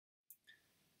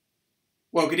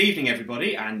Well, good evening,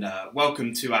 everybody, and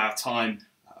welcome to our time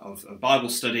of Bible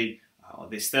study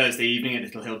this Thursday evening at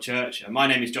Little Hill Church. My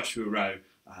name is Joshua Rowe,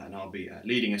 and I'll be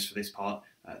leading us for this part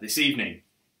this evening.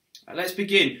 Let's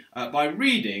begin by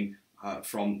reading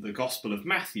from the Gospel of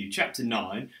Matthew, chapter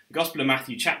 9. The Gospel of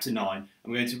Matthew, chapter 9,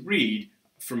 and we're going to read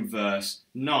from verse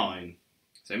 9.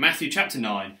 So, Matthew, chapter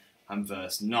 9, and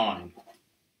verse 9.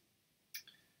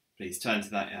 Please turn to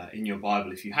that in your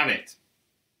Bible if you have it.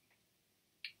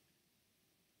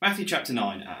 Matthew chapter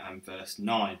 9 and verse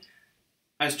 9.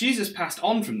 As Jesus passed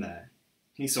on from there,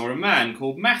 he saw a man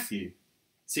called Matthew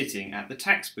sitting at the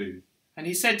tax booth, and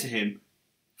he said to him,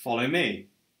 "Follow me."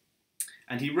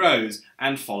 And he rose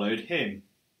and followed him.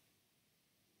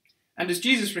 And as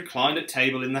Jesus reclined at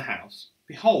table in the house,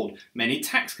 behold, many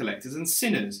tax collectors and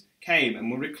sinners came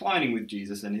and were reclining with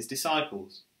Jesus and his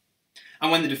disciples. And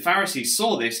when the Pharisees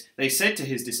saw this, they said to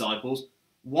his disciples,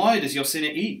 "Why does your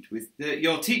teacher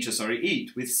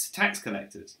eat with tax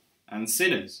collectors and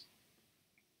sinners?"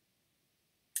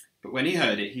 But when he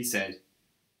heard it, he said,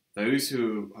 "Those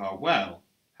who are well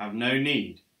have no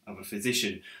need of a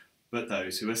physician, but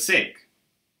those who are sick.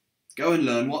 Go and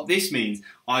learn what this means.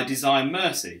 I desire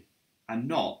mercy and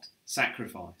not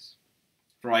sacrifice.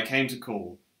 For I came to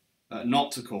call,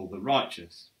 not to call the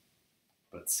righteous,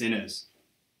 but sinners."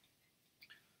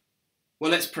 Well,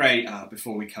 let's pray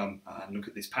before we come and look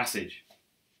at this passage.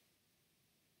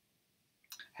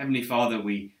 Heavenly Father,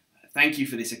 we thank you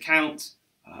for this account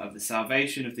of the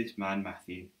salvation of this man,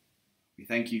 Matthew. We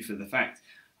thank you for the fact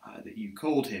that you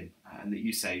called him and that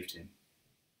you saved him.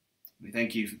 We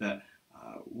thank you for that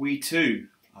we too,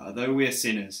 though we are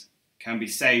sinners, can be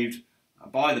saved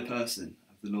by the person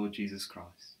of the Lord Jesus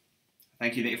Christ.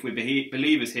 Thank you that if we're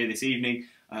believers here this evening,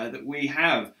 that we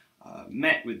have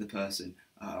met with the person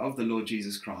of the Lord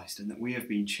Jesus Christ, and that we have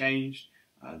been changed,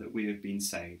 that we have been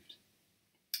saved.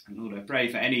 And Lord, I pray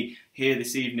for any here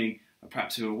this evening,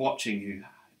 perhaps who are watching, who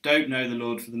don't know the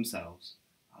Lord for themselves,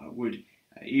 would,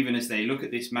 even as they look at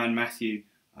this man Matthew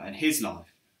and his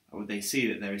life, would they see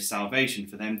that there is salvation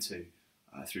for them too,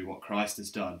 through what Christ has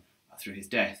done, through his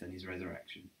death and his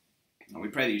resurrection. And we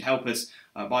pray that you'd help us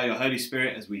by your Holy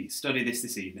Spirit as we study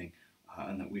this evening,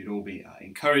 and that we'd all be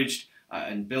encouraged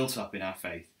and built up in our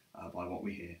faith by what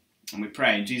we hear. And we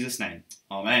pray in Jesus' name.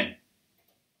 Amen.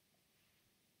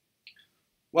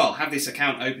 Well, have this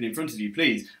account open in front of you,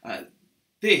 please.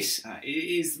 This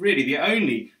is really the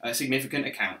only significant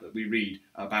account that we read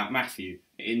about Matthew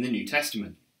in the New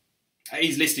Testament.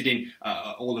 He's listed in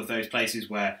all of those places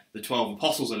where the 12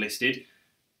 apostles are listed.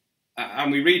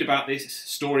 And we read about this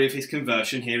story of his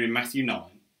conversion here in Matthew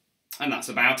 9. And that's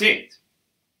about it.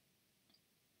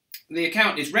 The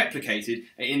account is replicated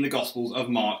in the Gospels of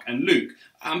Mark and Luke,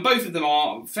 and both of them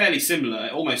are fairly similar,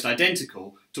 almost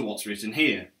identical to what's written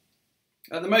here.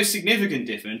 The most significant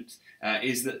difference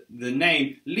is that the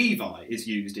name Levi is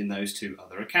used in those two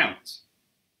other accounts.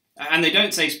 And they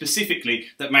don't say specifically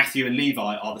that Matthew and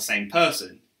Levi are the same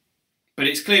person, but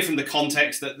it's clear from the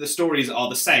context that the stories are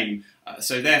the same,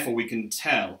 so therefore we can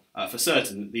tell for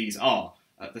certain that these are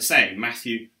the same,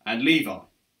 Matthew and Levi.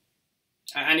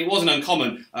 And it wasn't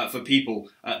uncommon for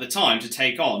people at the time to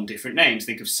take on different names.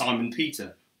 Think of Simon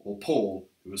Peter or Paul,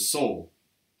 who was Saul.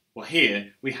 Well,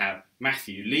 here we have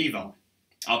Matthew Levi.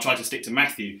 I'll try to stick to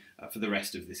Matthew for the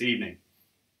rest of this evening.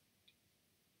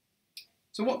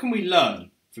 So what can we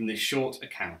learn from this short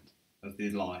account of the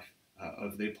life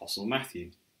of the Apostle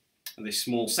Matthew, and this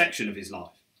small section of his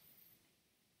life?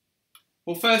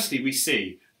 Well, firstly, we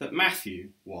see that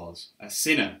Matthew was a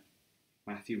sinner.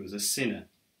 Matthew was a sinner.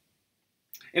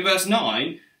 In verse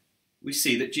 9, we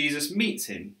see that Jesus meets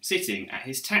him sitting at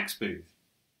his tax booth.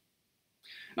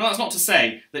 Now, that's not to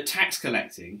say that tax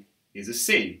collecting is a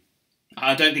sin.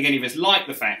 I don't think any of us like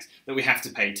the fact that we have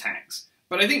to pay tax,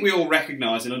 but I think we all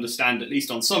recognise and understand, at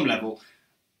least on some level,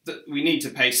 that we need to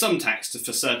pay some tax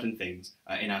for certain things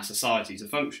in our society to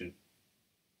function.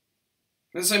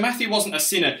 And so Matthew wasn't a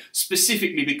sinner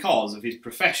specifically because of his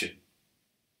profession.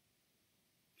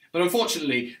 But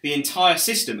unfortunately, the entire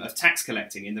system of tax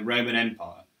collecting in the Roman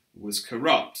Empire was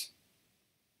corrupt.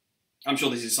 I'm sure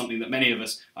this is something that many of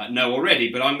us know already,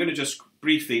 but I'm going to just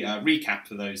briefly recap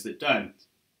for those that don't.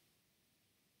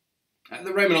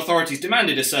 The Roman authorities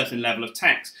demanded a certain level of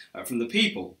tax from the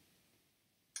people,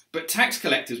 but tax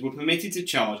collectors were permitted to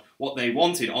charge what they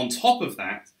wanted on top of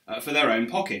that for their own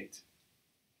pocket.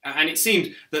 And it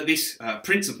seemed that this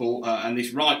principle and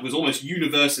this right was almost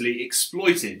universally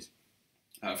exploited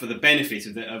for the benefit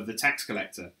of the tax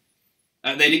collector.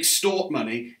 They'd extort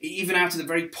money even out of the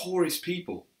very poorest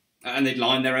people, and they'd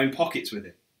line their own pockets with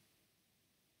it.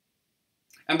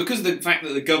 And because of the fact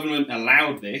that the government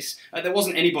allowed this, there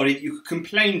wasn't anybody that you could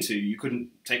complain to. You couldn't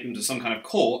take them to some kind of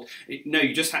court. No,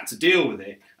 you just had to deal with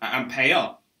it and pay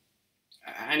up.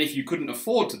 And if you couldn't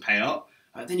afford to pay up,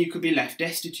 then you could be left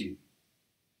destitute.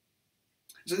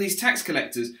 So these tax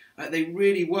collectors, they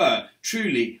really were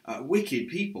truly wicked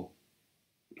people.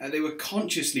 They were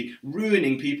consciously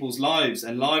ruining people's lives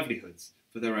and livelihoods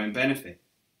for their own benefit.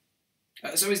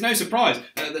 So it's no surprise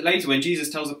that later when Jesus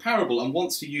tells a parable and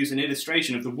wants to use an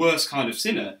illustration of the worst kind of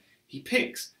sinner, he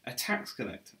picks a tax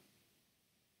collector.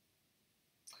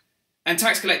 And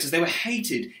tax collectors, they were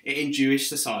hated in Jewish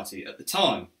society at the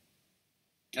time.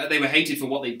 They were hated for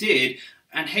what they did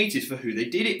and hated for who they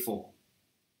did it for.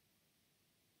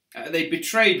 They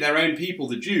betrayed their own people,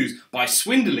 the Jews, by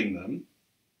swindling them,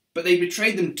 but they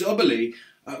betrayed them doubly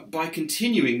by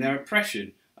continuing their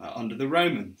oppression under the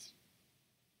Romans.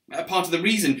 Part of the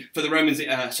reason for the Romans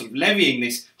sort of levying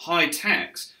this high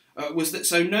tax was that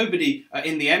so nobody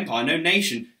in the empire, no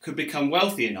nation, could become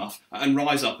wealthy enough and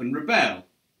rise up and rebel.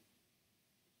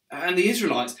 And the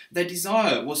Israelites, their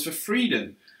desire was for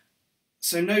freedom.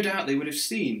 So no doubt they would have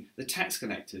seen the tax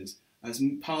collectors as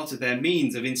part of their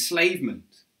means of enslavement.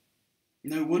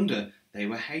 No wonder they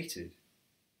were hated.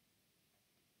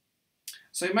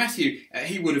 So Matthew,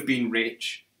 he would have been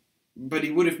rich, but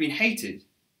he would have been hated.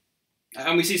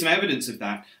 And we see some evidence of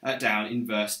that down in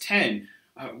verse 10.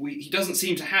 He doesn't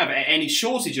seem to have any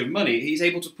shortage of money. He's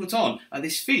able to put on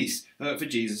this feast for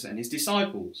Jesus and his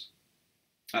disciples.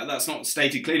 That's not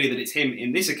stated clearly that it's him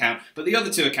in this account, but the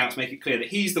other two accounts make it clear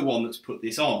that he's the one that's put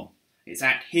this on. It's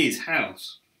at his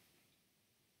house.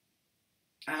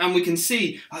 And we can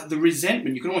see the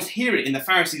resentment. You can almost hear it in the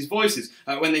Pharisees' voices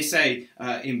when they say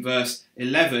in verse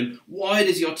 11, "Why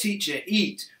does your teacher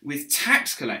eat with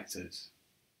tax collectors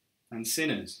and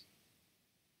sinners?"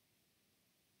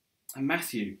 And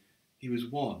Matthew, he was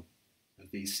one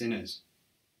of these sinners.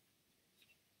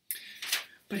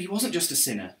 But he wasn't just a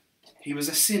sinner. He was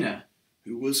a sinner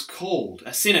who was called.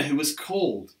 A sinner who was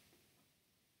called.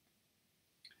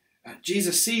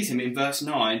 Jesus sees him in verse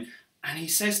 9 and he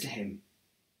says to him,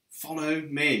 "Follow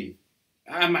me."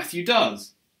 And Matthew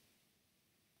does.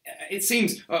 It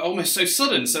seems almost so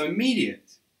sudden, so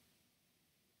immediate.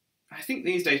 I think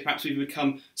these days perhaps we've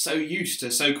become so used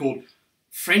to so-called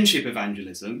friendship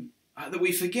evangelism that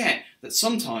we forget that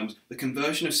sometimes the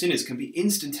conversion of sinners can be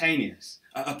instantaneous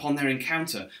upon their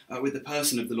encounter with the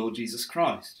person of the Lord Jesus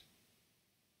Christ.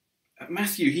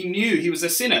 Matthew, he knew he was a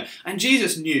sinner, and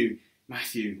Jesus knew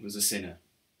Matthew was a sinner,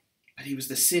 but he was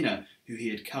the sinner who he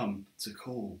had come to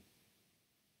call.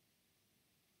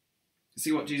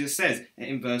 See what Jesus says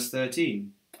in verse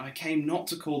 13. "I came not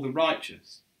to call the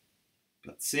righteous,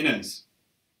 but sinners."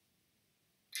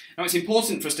 Now it's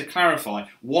important for us to clarify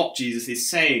what Jesus is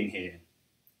saying here.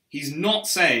 He's not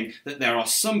saying that there are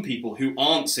some people who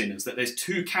aren't sinners, that there's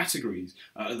two categories,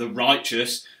 the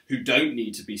righteous who don't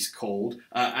need to be called,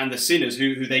 and the sinners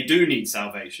who they do need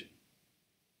salvation.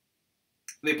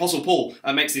 The Apostle Paul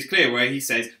makes this clear where he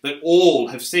says that all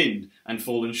have sinned and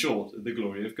fallen short of the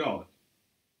glory of God.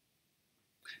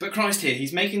 But Christ here,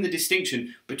 he's making the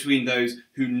distinction between those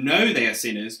who know they are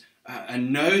sinners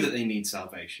and know that they need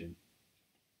salvation,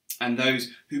 and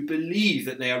those who believe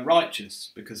that they are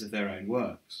righteous because of their own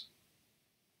works.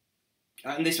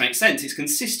 And this makes sense. It's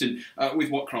consistent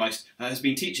with what Christ has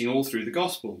been teaching all through the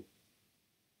gospel.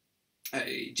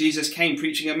 Jesus came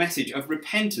preaching a message of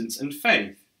repentance and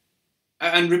faith.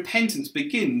 And repentance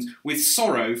begins with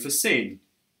sorrow for sin.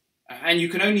 And you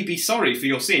can only be sorry for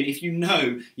your sin if you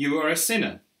know you are a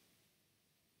sinner.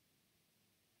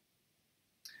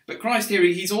 But Christ here,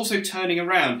 he's also turning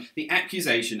around the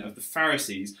accusation of the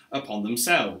Pharisees upon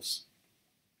themselves.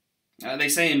 They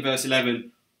say in verse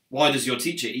 11, "Why does your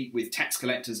teacher eat with tax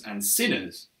collectors and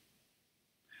sinners?"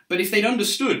 But if they'd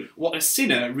understood what a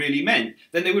sinner really meant,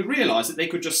 then they would realise that they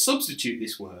could just substitute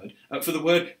this word for the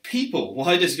word people.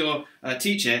 Why does your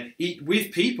teacher eat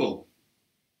with people?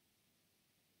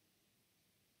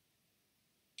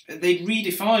 They'd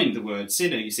redefined the word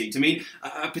sinner, you see, to mean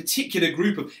a particular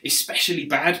group of especially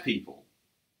bad people.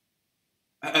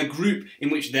 A group in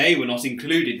which they were not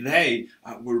included. They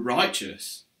were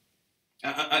righteous.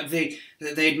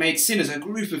 They'd made sinners a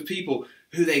group of people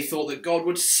who they thought that God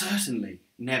would certainly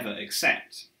never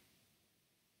accept.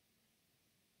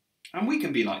 And we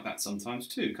can be like that sometimes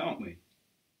too, can't we?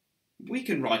 We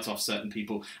can write off certain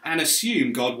people and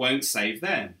assume God won't save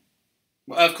them.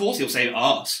 Well, of course he'll save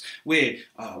us. We're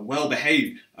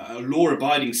well-behaved,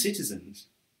 law-abiding citizens.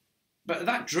 But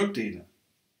that drug dealer,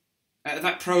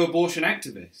 that pro-abortion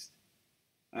activist,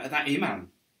 that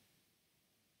imam,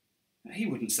 he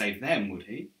wouldn't save them, would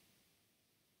he?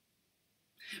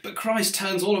 But Christ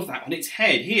turns all of that on its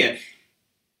head here.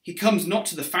 He comes not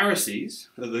to the Pharisees,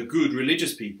 the good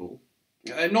religious people,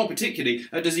 not particularly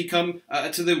does he come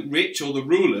to the rich or the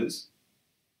rulers,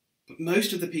 but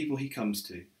most of the people he comes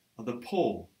to are the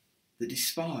poor, the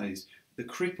despised, the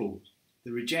crippled,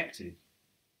 the rejected.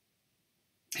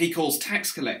 He calls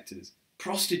tax collectors,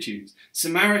 prostitutes,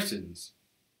 Samaritans,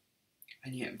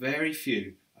 and yet very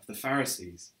few of the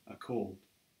Pharisees are called.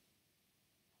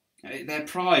 Their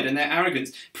pride and their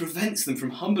arrogance prevents them from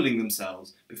humbling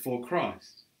themselves before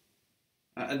Christ.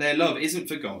 Their love isn't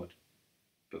for God,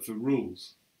 but for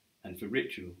rules and for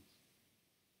rituals.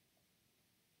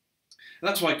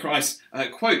 That's why Christ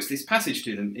quotes this passage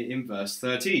to them in verse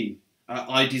 13.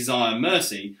 I desire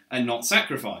mercy and not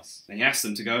sacrifice. And he asks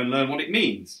them to go and learn what it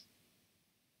means.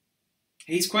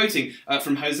 He's quoting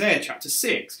from Hosea chapter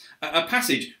 6, a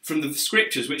passage from the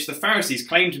scriptures which the Pharisees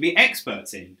claim to be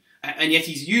experts in, and yet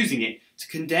he's using it to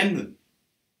condemn them.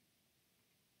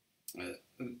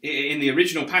 In the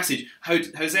original passage,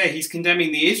 Hosea, he's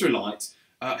condemning the Israelites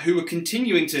who were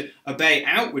continuing to obey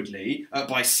outwardly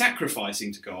by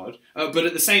sacrificing to God, but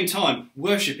at the same time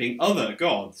worshipping other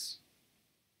gods.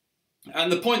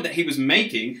 And the point that he was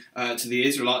making to the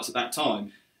Israelites at that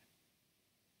time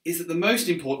is that the most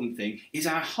important thing is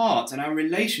our heart and our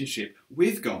relationship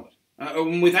with God.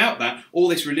 And without that, all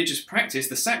this religious practice,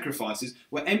 the sacrifices,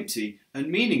 were empty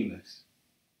and meaningless.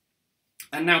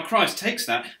 And now Christ takes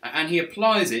that and he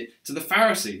applies it to the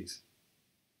Pharisees.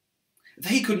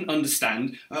 They couldn't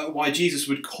understand why Jesus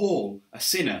would call a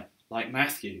sinner like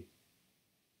Matthew,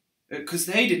 because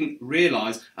they didn't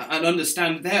realise and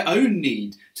understand their own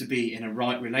need to be in a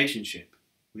right relationship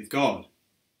with God.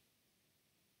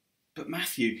 But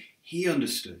Matthew, he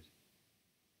understood.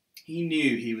 He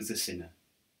knew he was a sinner.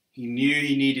 He knew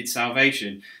he needed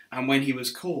salvation, and when he was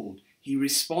called, he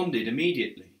responded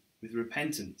immediately with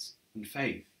repentance and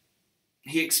faith.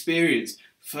 He experienced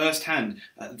firsthand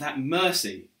that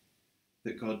mercy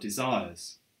that God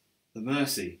desires, the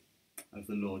mercy of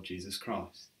the Lord Jesus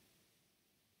Christ.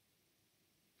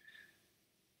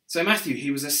 So Matthew,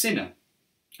 he was a sinner.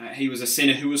 He was a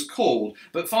sinner who was called,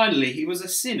 but finally he was a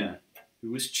sinner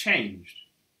who was changed.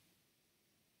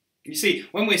 You see,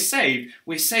 when we're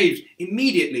saved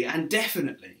immediately and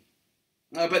definitely.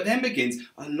 But then begins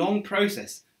a long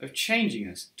process of changing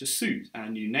us to suit our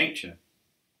new nature.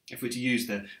 If we're to use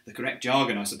the correct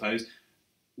jargon, I suppose,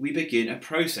 we begin a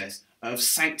process of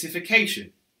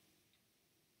sanctification.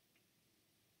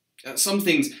 Some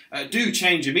things do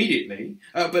change immediately,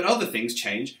 but other things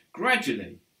change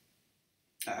gradually.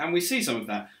 And we see some of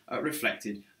that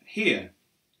reflected here.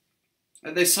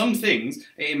 There's some things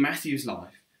in Matthew's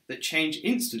life that change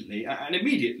instantly and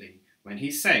immediately when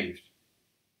he's saved.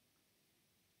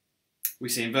 We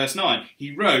see in verse 9,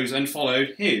 he rose and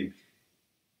followed him.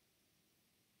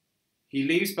 He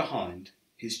leaves behind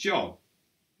his job.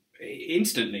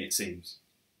 Instantly, it seems.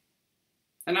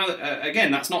 And now,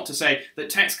 again, that's not to say that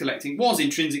tax collecting was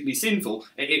intrinsically sinful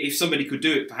if somebody could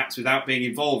do it perhaps without being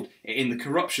involved in the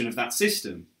corruption of that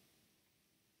system.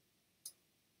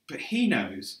 But he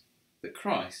knows that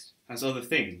Christ has other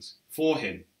things for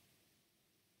him.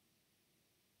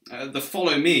 The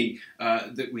follow me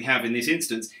that we have in this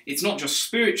instance, it's not just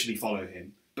spiritually follow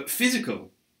him, but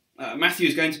physical. Matthew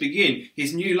is going to begin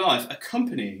his new life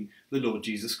accompanying the Lord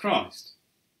Jesus Christ.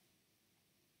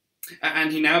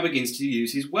 And he now begins to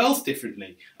use his wealth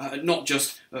differently, not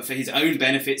just for his own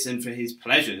benefits and for his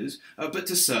pleasures, but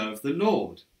to serve the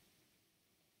Lord.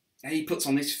 He puts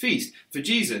on this feast for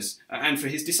Jesus and for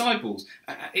his disciples.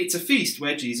 It's a feast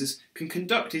where Jesus can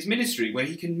conduct his ministry, where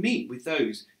he can meet with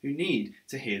those who need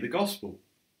to hear the gospel.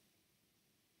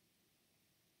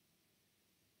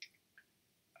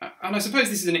 And I suppose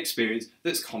this is an experience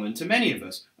that's common to many of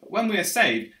us. When we are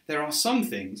saved, there are some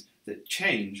things that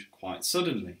change quite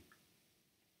suddenly.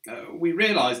 We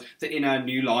realise that in our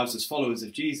new lives as followers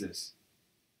of Jesus,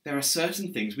 there are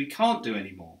certain things we can't do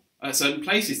anymore, certain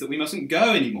places that we mustn't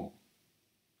go anymore,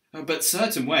 but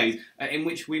certain ways in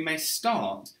which we may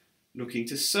start looking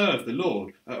to serve the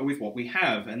Lord with what we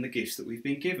have and the gifts that we've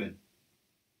been given.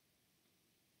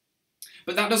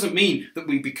 But that doesn't mean that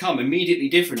we become immediately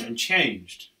different and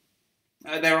changed.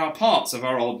 There are parts of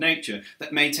our old nature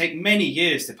that may take many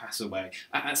years to pass away,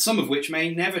 and some of which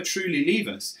may never truly leave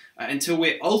us until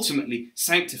we're ultimately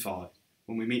sanctified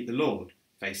when we meet the Lord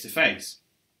face to face.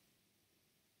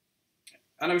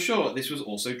 And I'm sure this was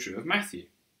also true of Matthew.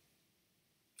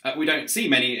 We don't see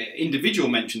many individual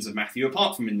mentions of Matthew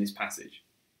apart from in this passage.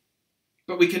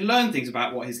 But we can learn things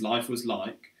about what his life was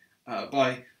like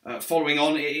by following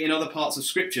on in other parts of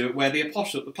Scripture where the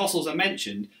apostles are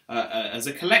mentioned as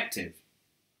a collective.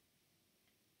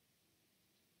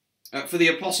 For the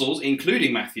apostles,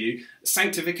 including Matthew,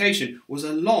 sanctification was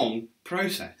a long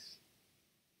process.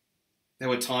 There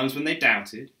were times when they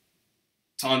doubted,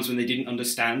 times when they didn't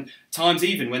understand, times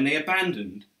even when they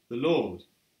abandoned the Lord.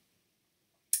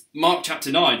 Mark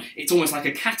chapter 9, it's almost like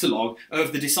a catalogue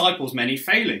of the disciples' many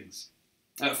failings.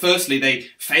 Firstly, they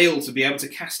fail to be able to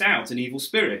cast out an evil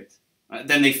spirit.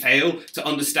 Then they fail to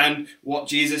understand what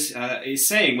Jesus is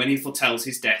saying when he foretells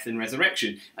his death and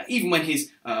resurrection, even when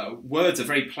his words are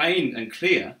very plain and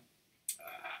clear.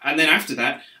 And then after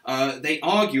that, they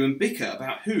argue and bicker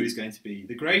about who is going to be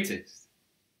the greatest.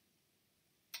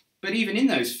 But even in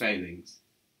those failings,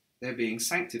 they're being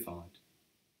sanctified.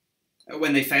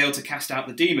 When they fail to cast out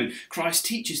the demon, Christ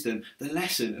teaches them the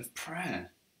lesson of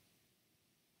prayer.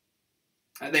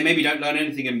 They maybe don't learn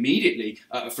anything immediately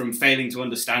from failing to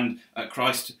understand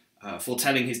Christ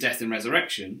foretelling his death and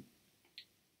resurrection,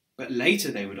 but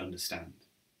later they would understand.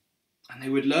 And they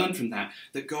would learn from that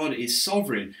God is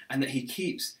sovereign and that he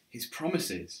keeps his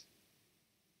promises.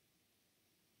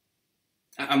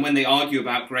 And when they argue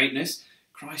about greatness,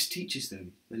 Christ teaches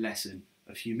them the lesson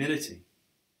of humility.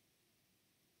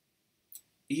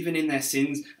 Even in their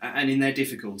sins and in their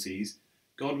difficulties,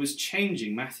 God was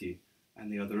changing Matthew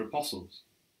and the other apostles.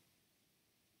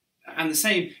 And the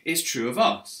same is true of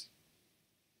us.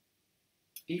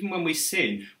 Even when we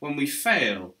sin, when we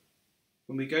fail,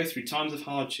 when we go through times of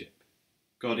hardship,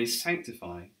 God is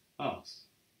sanctifying us.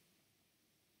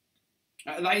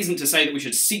 That isn't to say that we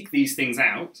should seek these things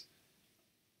out,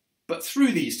 but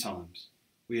through these times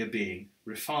we are being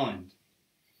refined.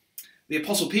 The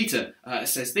Apostle Peter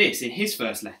says this in his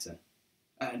first letter.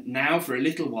 Now for a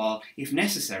little while, if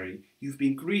necessary, you've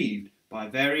been grieved by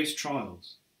various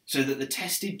trials, so that the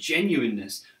tested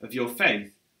genuineness of your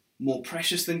faith, more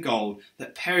precious than gold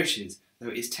that perishes though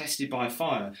it is tested by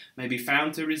fire, may be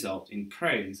found to result in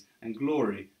praise and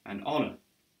glory and honour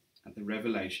at the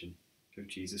revelation of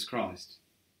Jesus Christ.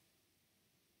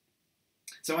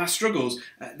 So our struggles,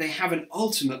 they have an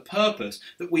ultimate purpose,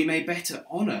 that we may better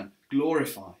honour,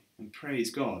 glorify and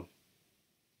praise God.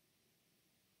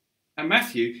 And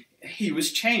Matthew, he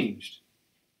was changed.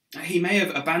 He may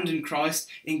have abandoned Christ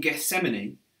in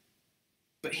Gethsemane,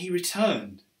 but he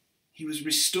returned. He was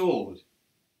restored.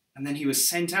 And then he was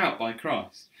sent out by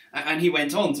Christ. And he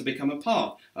went on to become a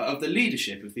part of the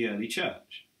leadership of the early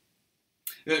church.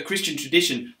 Christian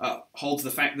tradition holds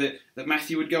the fact that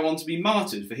Matthew would go on to be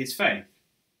martyred for his faith.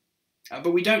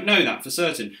 But we don't know that for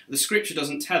certain. The scripture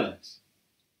doesn't tell us.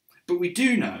 But we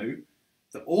do know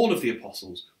that all of the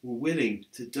apostles were willing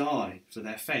to die for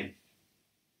their faith.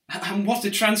 And what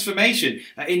a transformation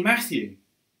in Matthew.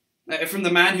 From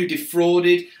the man who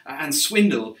defrauded and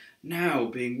swindled, now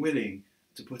being willing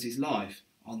to put his life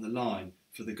on the line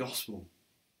for the gospel.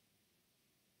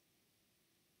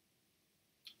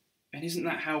 And isn't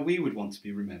that how we would want to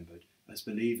be remembered as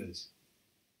believers?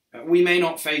 We may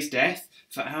not face death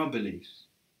for our beliefs,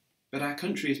 but our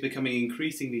country is becoming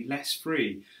increasingly less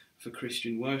free for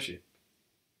Christian worship.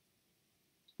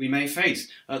 We may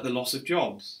face the loss of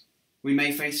jobs. We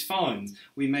may face fines.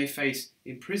 We may face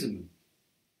imprisonment.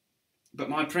 But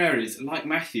my prayer is, like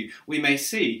Matthew, we may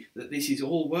see that this is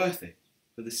all worth it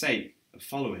for the sake of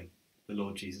following the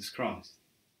Lord Jesus Christ.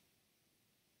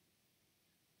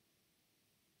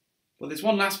 Well, there's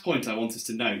one last point I want us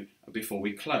to note before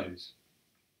we close.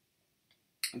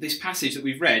 This passage that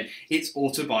we've read, it's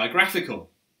autobiographical.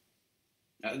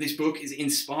 This book is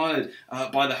inspired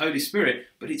by the Holy Spirit,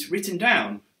 but it's written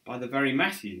down by the very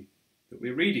Matthew that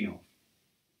we're reading of.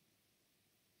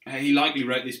 He likely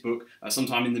wrote this book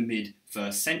sometime in the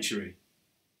mid-1st century.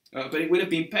 But it would have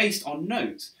been based on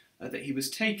notes that he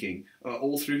was taking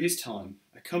all through his time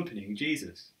accompanying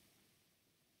Jesus.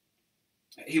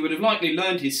 He would have likely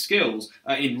learned his skills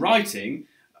in writing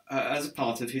as a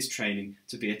part of his training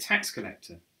to be a tax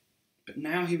collector. But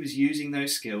now he was using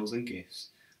those skills and gifts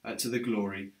to the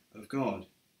glory of God.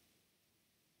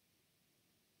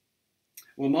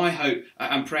 Well, my hope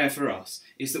and prayer for us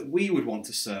is that we would want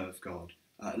to serve God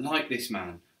like this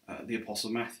man, the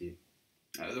Apostle Matthew.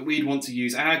 That we'd want to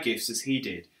use our gifts as he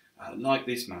did, like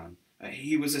this man.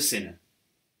 He was a sinner,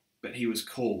 but he was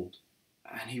called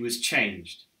and he was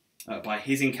changed by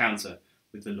his encounter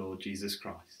with the Lord Jesus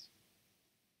Christ.